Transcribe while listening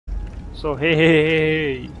So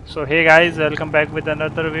hey guys, welcome back with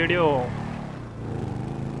another video.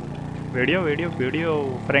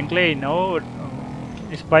 Franklin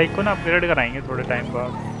इस bike को ना upgrade कराएंगे थोड़े टाइम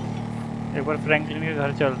बाद। एक बार फ्रैंकलिन के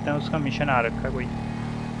घर चलते हैं, उसका मिशन आ रखा है कोई।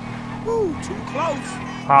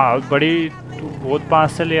 हाँ बड़ी तू बहुत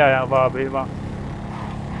पास से ले आया, वाह भाई वाह।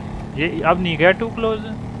 ये अब नहीं गया टू क्लोज।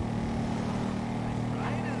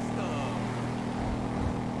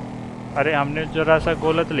 अरे हमने जरा सा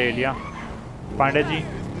गलत ले लिया पांडे जी।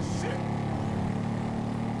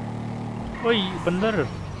 ओए बंदर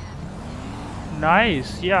नाइस।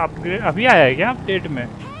 ये अपग्रेड अभी आया है क्या अपडेट में?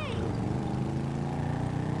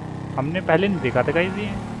 हमने पहले नहीं देखा था गाइस ये।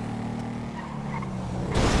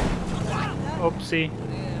 ओप्सी,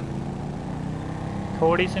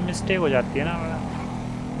 थोड़ी सी मिस्टेक हो जाती है ना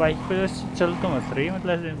बाइक पे। चल तो मत रही,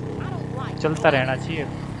 मतलब चलता रहना चाहिए।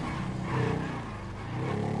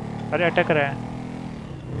 अरे अटक रहा है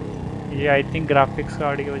ये, आई थिंक ग्राफिक्स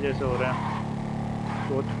कार्ड की वजह से हो रहा है।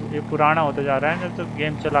 तो ये पुराना होता जा रहा है ना, तो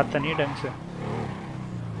गेम चलाता नहीं ढंग से।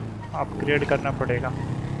 अपग्रेड करना पड़ेगा।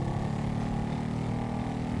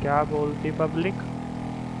 क्या बोलती पब्लिक?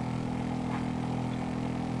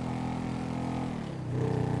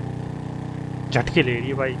 झटके ले रही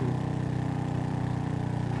है भाई।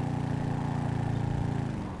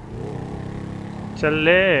 चल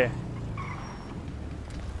ले।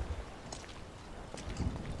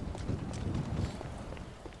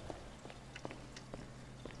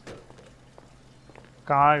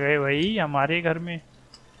 कहाँ गए भाई? हमारे घर में।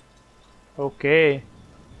 ओके,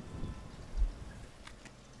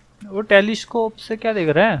 वो टेलीस्कोप से क्या देख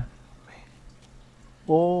रहा है?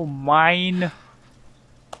 ओ माइन,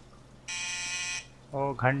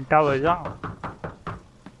 ओ घंटा बजा।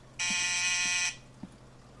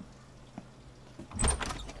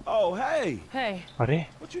 Oh, hey. Hey. अरे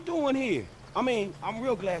What you doing here? I mean, I'm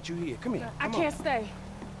real glad you're here. Come here. I can't stay.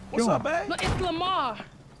 What's up, babe? Look, it's Lamar.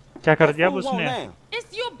 क्या कर What दिया fool want उसने? now?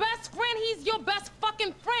 It's your best friend. He's your best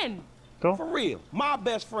fucking friend. तो For real. My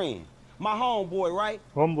best friend. My homeboy, right?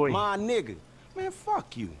 homeboy. My nigga. Man,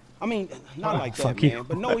 fuck you. I mean, not like that, fuck you. man.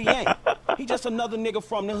 But no, he ain't. He just another nigga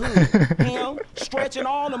from the hood. Him, stretching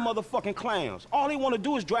all the motherfucking clowns. All he want to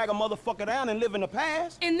do is drag a motherfucker down and live in the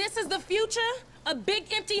past. And this is the future? A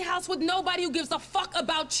big empty house with nobody who gives a fuck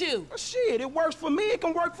about you. Well, shit, it works for me. It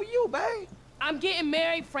can work for you, babe. I'm getting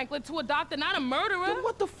married, Franklin, to a doctor, not a murderer. Then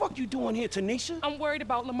what the fuck you doing here, Tanisha? I'm worried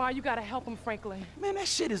about Lamar. You gotta help him, Franklin. Man, that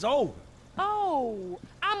shit is over. Oh,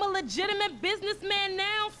 I'm a legitimate businessman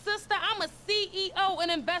now, sister. I'm a CEO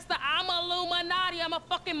and investor. I'm a Illuminati. I'm a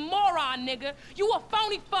fucking moron, nigga. You a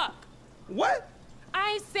phony fuck. What?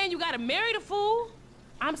 I ain't saying you gotta marry the fool.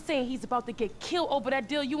 I'm saying he's about to get killed over that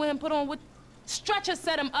deal you and him put on with... Stretcher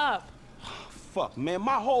set him up. Fuck, man.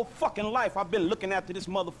 My whole fucking life I've been looking after this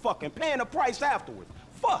motherfucker and paying the price afterwards.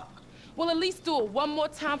 Fuck. Well, at least do it one more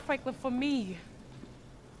time, Franklin, for me.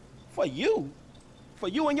 For you? For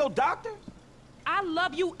you and your doctor? I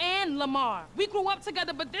love you and Lamar. We grew up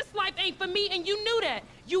together, but this life ain't for me, and you knew that.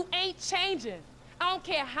 You ain't changing. I don't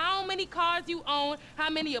care how many cars you own, how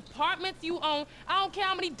many apartments you own. I don't care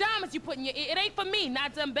how many diamonds you put in your ear. It ain't for me,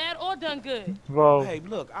 not done bad or done good. Wow. Hey,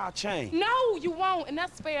 look, I'll change. No, you won't, and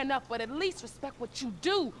that's fair enough, but at least respect what you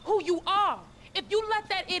do, who you are. If you let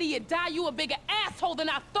that idiot die, you a bigger asshole than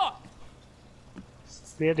I thought.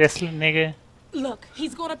 Seriously, nigga. Look,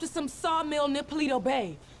 he's going up to some sawmill near Polito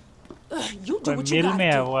Bay. You do what you mill gotta में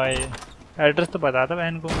है do. हुआ ये। Address तो बता था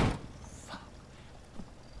बहन को।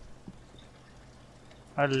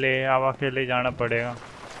 अल्ले अब अकेले जाना पड़ेगा।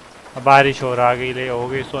 अब बारिश हो रहा, आ गई ले हो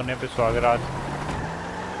गई सोने पे सुहागरात।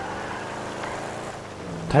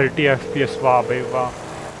 30 FPS, वाह भाई वाह।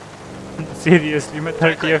 सीरियसली मैं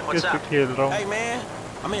 30 FPS पे खेल रहा हूँ। Hey, man.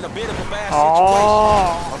 I'm in a bit of a bad Oh.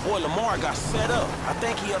 situation. My boy Lamar got set up. I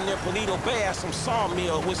think he up near Polito Bay at some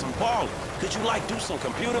sawmill with some ballers. Could you like do some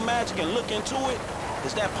computer magic and look into it?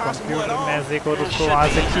 Is that possible at computer all? Magic और उसको वहाँ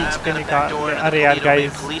से खींच के निकाल। अरे यार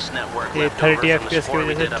guys, ये 30 FPS की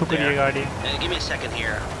वजह से ठुक रही है गाड़ी। Give me a second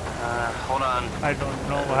here. Hold on. I don't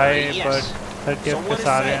know भाई, but 30 FPS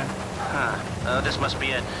आ रहे हैं। This must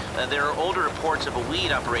be it. There are older reports of a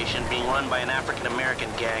weed operation being run by an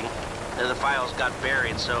African-American gang. The files got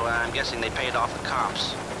buried, so I'm guessing they paid off the cops.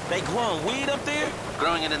 They growing weed up there?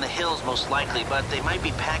 Growing it in the hills, most likely, but they might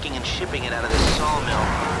be packing and shipping it out of this sawmill.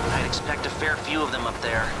 I'd expect a fair few of them up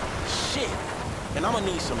there. Shit. And I'm gonna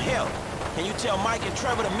need some help. Can you tell Mike and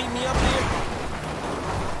Trevor to meet me up there?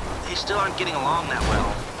 They still aren't getting along that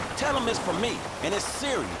well. Tell them it's for me, and it's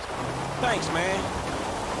serious. Thanks, man.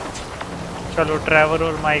 चलो Trevor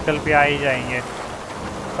और Michael पे आ ही जाएंगे।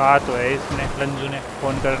 कहा तो है इसने, लंजू ने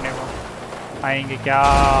phone करने को। आएंगे क्या?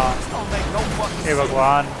 हे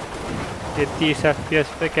भगवान, ये 30 FPS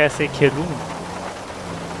पे कैसे खेलूं?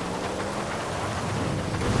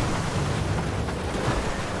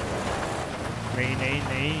 नहीं नहीं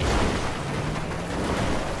नहीं,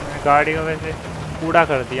 मैंने गाड़ी को वैसे कूड़ा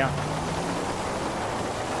कर दिया।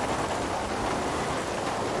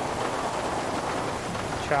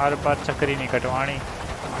 चार बार चक्री नहीं कटवानी,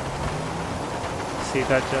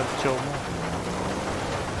 सीधा चल चोमू।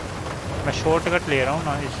 मैं शॉर्टकट ले रहा हूँ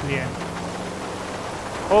ना इसलिए।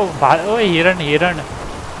 ओ हिरण हिरण,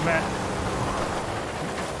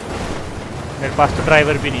 मेरे पास तो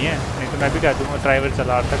ड्राइवर भी नहीं है, नहीं तो मैं भी कह दूंगा ड्राइवर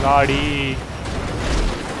चला रहा था गाड़ी।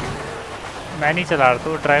 मैं नहीं चला रहा था,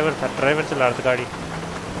 वो ड्राइवर था, ड्राइवर चला रहा था गाड़ी।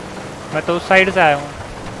 मैं तो उस साइड से आया हूँ।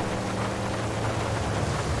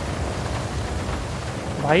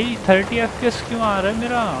 भाई 30 FPS क्यों आ रहा है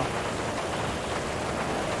मेरा?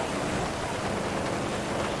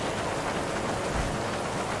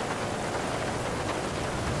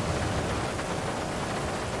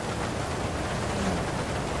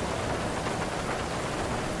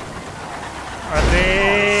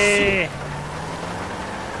 अरे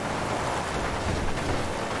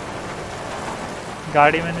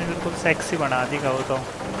गाड़ी मैंने बिल्कुल सेक्सी बना दी कहो तो।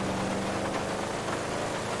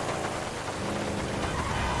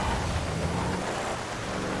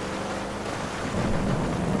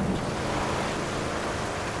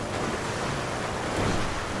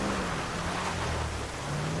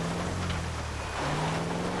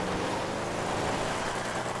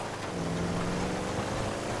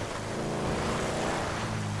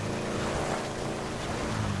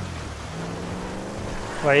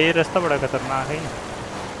 भाई ये रास्ता बड़ा खतरनाक है,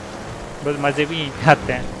 बस मजे भी यहीं पे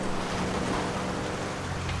आते हैं।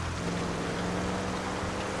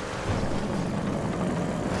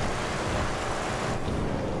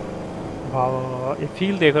 वाह, ये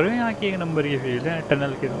फील देख रहे हो यहाँ की? एक नंबर की फील है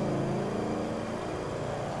टनल की। तो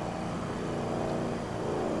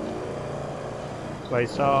भाई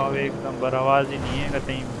साहब एक नंबर, आवाज ही नहीं है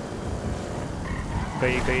कहीं।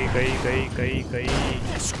 गई गई गई गई गई गई।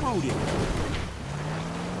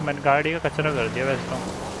 मैंने गाड़ी का कचरा कर दिया वैसे तो,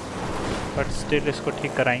 बट स्टिल इसको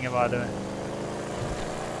ठीक कराएंगे बाद में,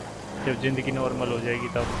 जब ज़िंदगी नॉर्मल हो जाएगी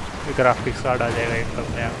तब ग्राफिक्स कार्ड आ जाएगा एक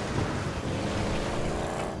अपने आप।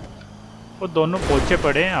 वो दोनों पोचे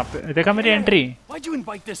पड़े हैं यहाँ पे, देखा मेरी entry. Why'd you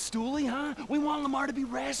invite this stoolie, huh? We want Lamar to be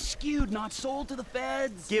rescued, not sold to the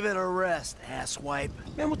feds. Give it a rest, asswipe.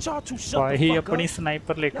 Man, what y'all two shut the भाई fuck अपनी up?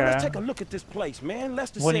 स्नाइपर Now लेकर let's आया। take a look at this place, man.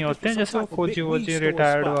 Let's वो नहीं होते हैं जैसे वो फौजी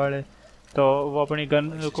रिटायर्ड वाले, तो वो अपनी गन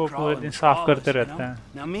को पूरे दिन साफ करते रहते हैं।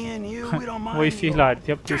 Now me and you, we don't mind. वही फील आ रही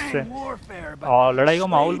थी अब इससे। और लड़ाई का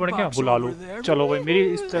माहौल बन गया, बुला लो। चलो भाई मेरी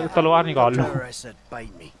तलवार निकाल लो।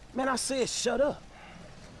 Man, I said shut up.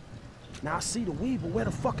 Now I see the weevil. Where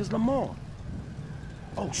the fuck is Lamar?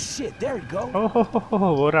 Oh shit, there he go.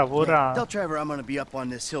 वो रहा। Tell Trevor I'm gonna be up on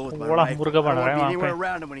this hill with my बड़ा rifle. मुर्गा बन I रहा है won't be वहाँ anywhere पे।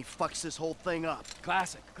 around him when he fucks this whole thing up.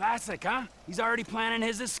 Classic, huh? He's already planning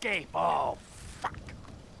his escape. Oh, fuck.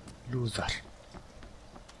 Loser.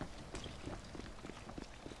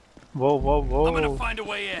 Whoa. I'm gonna find a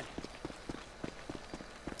way in.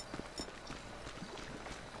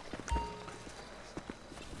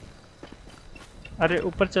 अरे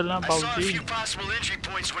ऊपर चलना I saw a बाबूजी। few possible entry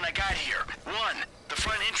points when I got here. One, the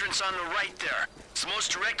front entrance on the right there. It's the most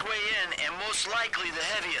direct way in and most likely the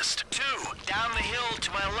heaviest. Two, down the hill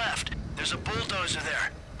to my left. There's a bulldozer there.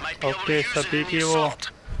 Might be able to use it in the assault.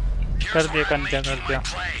 कर दिया कंचा कर दिया।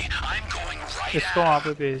 I'm going right इसको वहाँ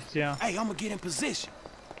पे भेज दिया। Hey, I'm gonna get in position.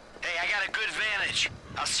 Hey, I got a good vantage.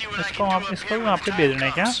 I'll see what I इसको can वहाँ do up इसको here वहाँ when पे the भेजना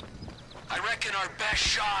है time क्या? comes. I reckon our best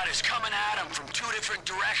shot is coming at him from two different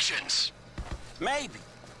directions. Maybe.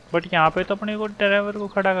 But यहाँ पे तो अपने को ट्रेवर को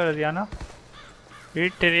खड़ा कर दिया ना। ये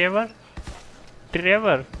ट्रेवर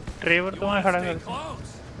तो वहाँ खड़ा कर दिया।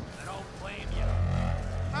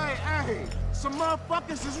 Hey, some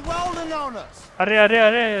motherfuckers is rolling on us. अरे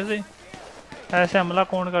ऐसे हमला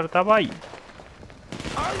कौन करता भाई? You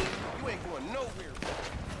ain't going nowhere.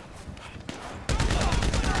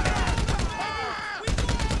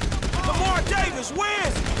 Lamar Davis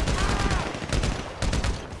wins.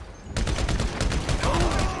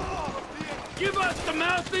 Give us the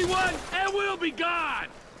mouthy one, and we'll be gone.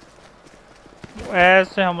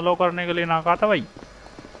 ऐसे हमलों करने के लिए ना कहा था भाई।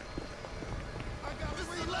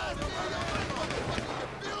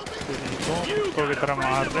 कुत्तों की तरह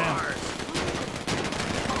मार रहे हैं।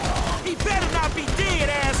 He better not be dead,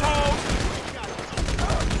 asshole.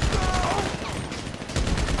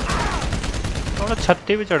 थोड़ा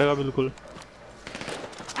छत्ती भी चढ़ेगा बिल्कुल।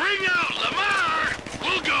 Bring out Lamar.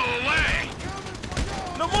 We'll go away.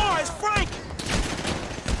 Lamar is Frank.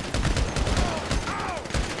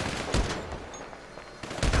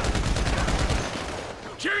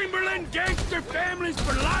 gangster families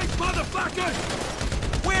for life, motherfucker.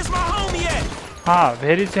 Where's my homie at? हाँ,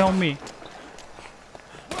 where is your homie?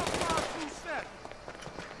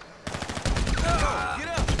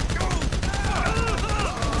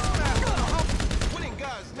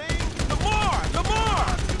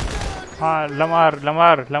 हाँ,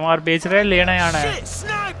 लमार बेच रहे हैं, लेना आना है।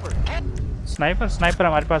 स्नाइपर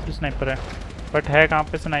हमारे पास भी स्नाइपर है, बट है कहाँ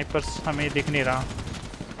पे स्नाइपर्स, हमें दिख नहीं रहा।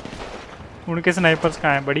 उनके स्नाइपर्स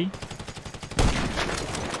कहाँ हैं बड़ी?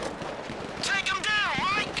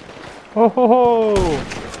 हो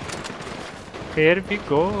here we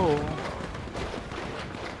go।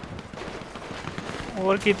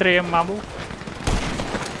 और कितने हैं मामू?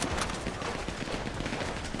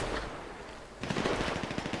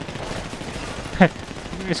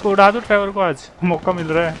 इसको उड़ा दो ट्रेवर को, आज मौका मिल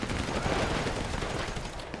रहा है।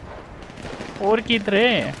 और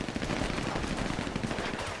कितने?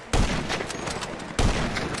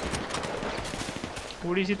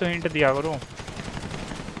 थोड़ी सी तो हिंट दिया करो।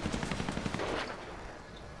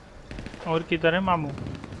 और किधर है मामू?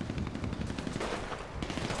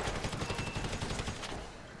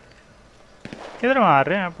 किधर मार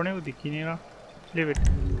रहे हैं? अपने को दिख ही नहीं रहा। ले बेटे,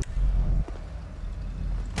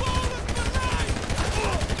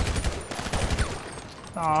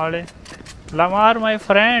 साले लमार माय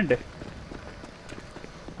फ्रेंड।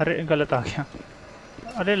 अरे गलत आ गया।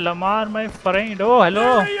 अरे Lamar my friend. O hello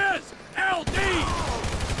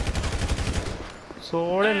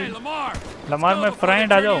Sode. Lamar my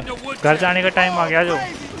friend, आ जाओ, घर जाने का टाइम आ गया। आ जाओ।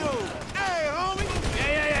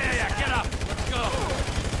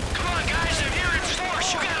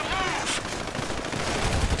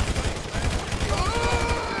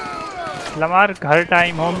 लमार घर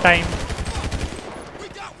time, home time.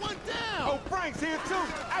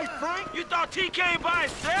 He came by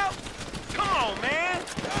himself? Come on, man.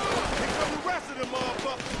 Pick up the rest of them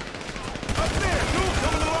motherfuckers. Up there, dude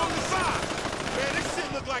coming along the side. Man, this shit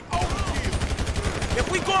look like overkill. If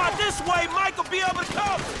we go out this way, Mike will be able to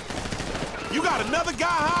cover. You got another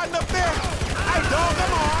guy hiding up there? Hey, dog,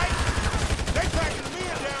 I'm alright. They packing them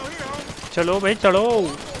in down here, homie. चलो भाई चलो।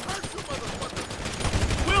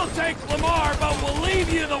 We'll take Lamar, but we'll leave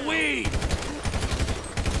you the weed.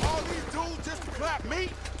 All these dudes just to clap me?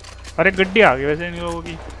 अरे गड्डी आ गई वैसे इन लोगों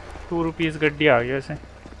की। 2 rupees गड्डी आ गई वैसे,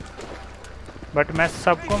 बट मैं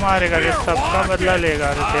सबको मारेगा, ये सबका बदला लेगा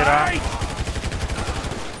रे तेरा,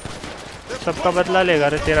 सबका बदला लेगा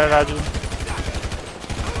रे तेरा राजू।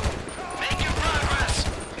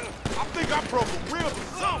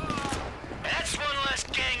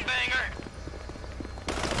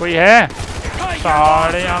 कोई है?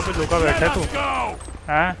 साढ़े यहाँ पे लुका बैठा है तू,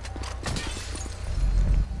 हैं?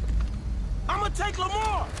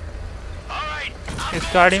 इस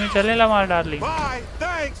गाड़ी में चले लमार डार्लिंग?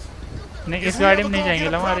 नहीं, इस गाड़ी में नहीं जाएंगे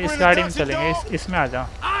लमार, इस गाड़ी में चलेंगे। इसमें आ जाओ,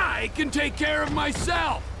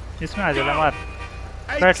 इसमें आ जाओ लमार,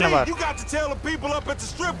 बैठ लमार।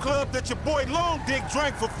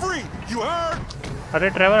 अरे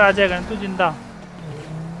ट्रेवर आ जाएगा ना तू जिंदा।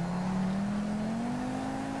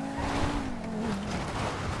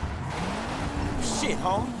 Shit,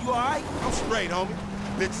 homie, you alright? I'm straight, homie.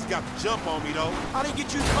 Bitches got the jump on me though. How did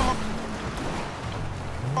get you come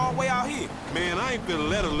all the way out here? Man, I ain't finna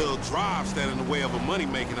let a little drive stand in the way of a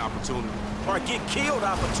money-making opportunity. Or a get killed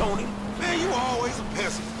opportunity. Man, you always a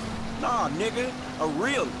pessimist. Nah, nigga, a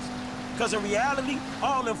realist. Cause in reality,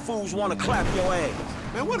 all them fools wanna clap your ass.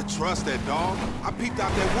 Man, what a trust that dog. I peeped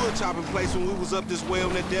out that wood chopping place when we was up this way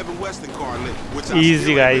on that Devin Weston car lit, which I Easy,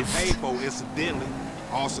 still guys. paid for incidentally.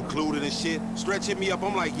 All secluded and shit. Stretch hit me up,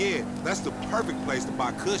 I'm like, yeah, that's the perfect place to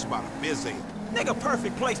buy kush by the biz end. Nigga,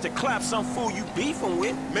 perfect place to clap some fool you beefing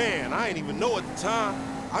with. Man, I ain't even know at the time.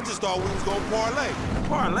 I just thought we was gonna parlay.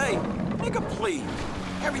 Parlay? Nigga, please.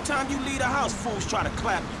 Every time you leave the house, fools try to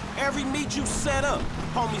clap you. Every meet you set up,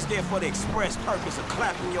 homies there for the express purpose of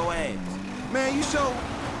clapping your ass. Man, you sure?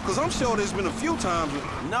 Cause I'm sure there's been a few times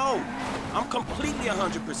when... No, I'm completely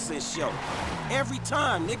 100% sure. Every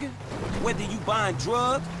time, nigga. Whether you buying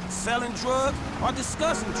drugs, selling drugs, or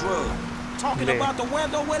discussing drugs. Talking about the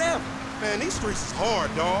weather or whatever. Man, these streets is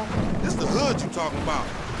hard, dawg. This the hood you talking about.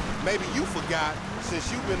 Maybe you forgot,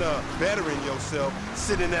 since you've been bettering yourself,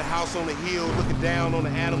 sitting in that house on the hill, looking down on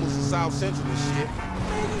the animals in South Central and shit.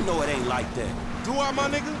 Man, you know it ain't like that. Do I, my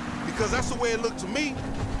nigga? Because that's the way it looked to me.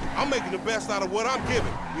 I'm making the best out of what I'm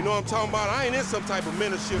giving. You know what I'm talking about? I ain't in some type of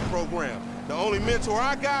mentorship program. The only mentor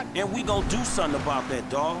I got... And we gonna do something about that,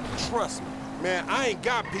 dawg. Trust me. Man, I ain't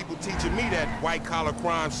got people teaching me that white-collar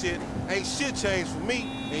crime shit. Ain't shit changed for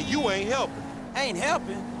me, and you ain't helping. Ain't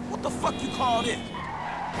helping? What the fuck you call this?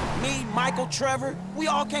 Me, Michael, Trevor, we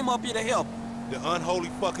all came up here to help. The unholy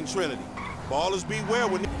fucking trinity. Ballers beware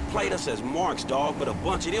when Played us as marks, dog, but a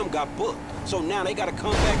bunch of them got booked. So now they gotta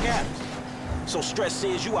come back at us. So Stress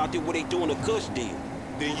sends you out there where they doing a cush deal.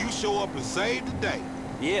 then you show up and save the day.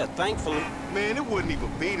 Yeah, thankfully. Man, it wouldn't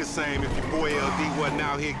even be the same if your boy LD wasn't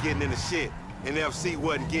out here getting in the shit. And FC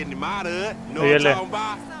wasn't getting him out of it. You know what I'm talking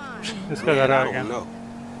about? इसका घर आ गया.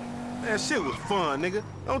 That shit was fun, nigga.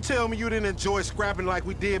 Don't tell me you didn't enjoy scrapping like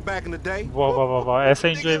we did back in the day. वाह वाह वाह वाह ऐसा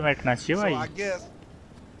enjoyment ना चाहिए So भाई.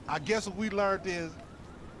 I guess what we learned is,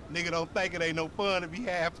 nigga don't think it ain't no fun if you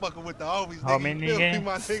half fucking with the homies. Homie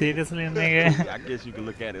nigga, seriously nigga. I guess you can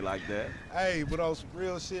look at it like that. Hey, but on some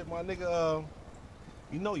real shit, my nigga,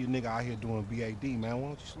 you know your nigga out here doing BAD, man. Why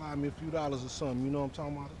don't you slide me a few dollars or something? You know what I'm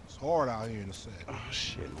talking about? It's hard out here in the set. Oh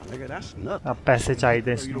shit, my nigga, that's nothing. अब पैसे चाहिए थे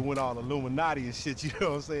You इसमें. done went all Illuminati and shit, you know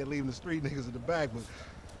what I'm saying? Leaving the street niggas in the back, but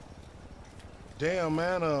damn,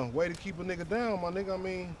 man, way to keep a nigga down, my nigga. I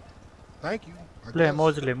mean, thank you. ले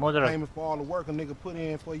मौज रख. Payment for all the work a nigga put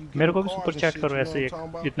in for you. मेरे को भी super chat करो ऐसे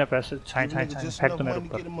इतने पैसे छाई फेंक दो मेरे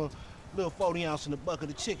ऊपर. Little 40 ounce in the bucket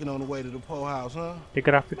of chicken on the way to the po house, huh? ये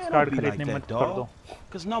graphics Man, card don't be like खरीदने that, मत कर दो. dog.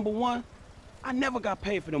 Cause number one, I never got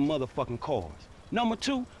paid for them motherfucking cars. Number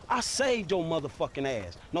two, I saved your motherfucking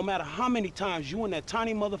ass. No matter how many times you and that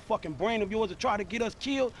tiny motherfucking brain of yours have tried to get us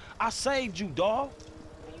killed, I saved you, dog.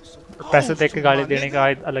 पैसे देके गाड़ी देने का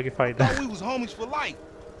अलग ही फायदा Thought है. we was homies for life.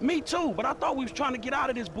 Me too, but I thought we was trying to get out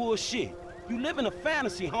of this bullshit. You live in a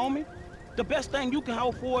fantasy, homie. The best thing you can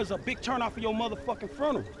hope for is a big turnout for your motherfucking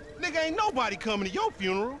funeral. Nigga, ain't nobody coming to your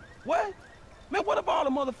funeral. What? Man, what about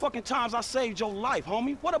all the motherfucking times I saved your life,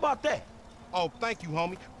 homie? What about that? Oh, thank you,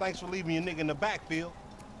 homie. Thanks for leaving your nigga in the backfield.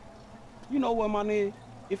 You know what, my nigga?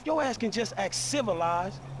 If your ass can just act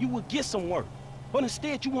civilized, you would get some work. But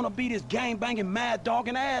instead, you want to be this gang-banging,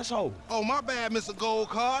 mad-dogging asshole. Oh, my bad, Mr. Gold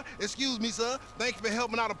Card. Excuse me, sir. Thank you for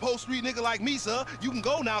helping out a post-street nigga like me, sir. You can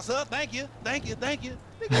go now, sir. Thank you. Thank you. Thank you.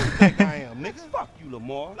 Nigga, who you think I am, nigga? Fuck you,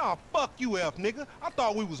 Lamar. Nah, fuck you, F, nigga. I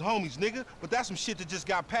thought we was homies, nigga. But that's some shit that just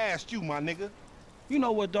got past you, my nigga. You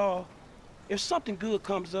know what, dawg? If something good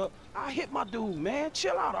comes up, I hit my dude, man.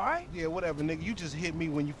 Chill out, all right? Yeah, whatever, nigga. You just hit me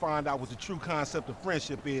when you find out what the true concept of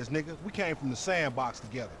friendship is, nigga. We came from the sandbox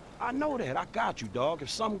together. I know that. I got you, dog. If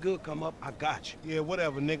something good come up, I got you. Yeah,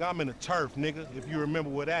 whatever, nigga. I'm in the turf, nigga, if you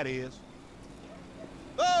remember where that is.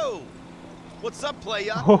 Oh! What's up,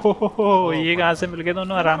 playa? Oh, ये कहाँ से मिल गए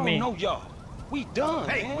दोनों I आरामी. don't know y'all. We done,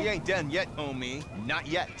 Hey, man. we ain't done yet, homie. Not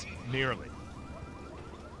yet. Nearly.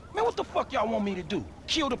 Man, what the fuck y'all want me to do?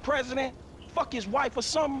 Kill the president? Fuck his wife or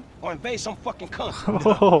something? Or invade some fucking country?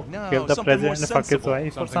 Oh, No, give the something more president fuck his sensible.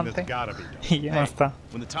 wife or Something something. that's gotta be done. ये मस्त था.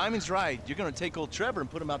 When the timing's right, you're gonna take old Trevor and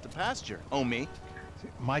put him out to pasture, homie.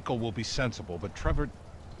 Michael will be sensible, but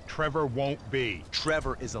Trevor won't be.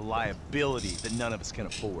 Trevor is a liability that none of us can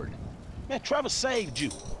afford. Man, Trevor saved you.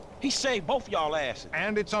 He saved both y'all asses.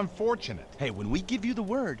 And it's unfortunate. Hey, when we give you the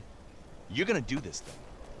word, you're gonna do this thing.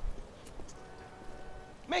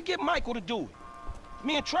 Man, get Michael to do it.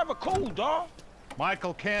 Me and Trevor cool, dawg.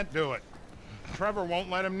 Michael can't do it. Trevor won't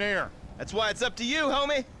let him near. That's why it's up to you,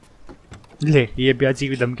 homie. ले ये ब्याजी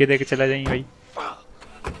की धमकी देके चला जाएंगे भाई. Fuck.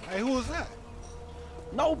 Hey, who was that?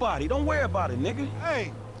 Nobody. Don't worry about it, nigga.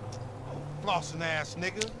 Hey, flossing ass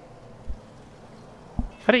nigga.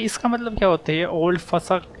 अरे इसका मतलब क्या होता है ये ओल्ड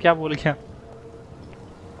फसा क्या बोल गया.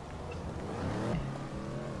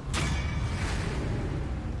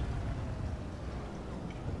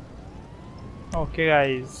 Okay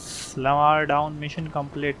guys, Lamar down, mission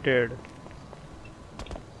completed.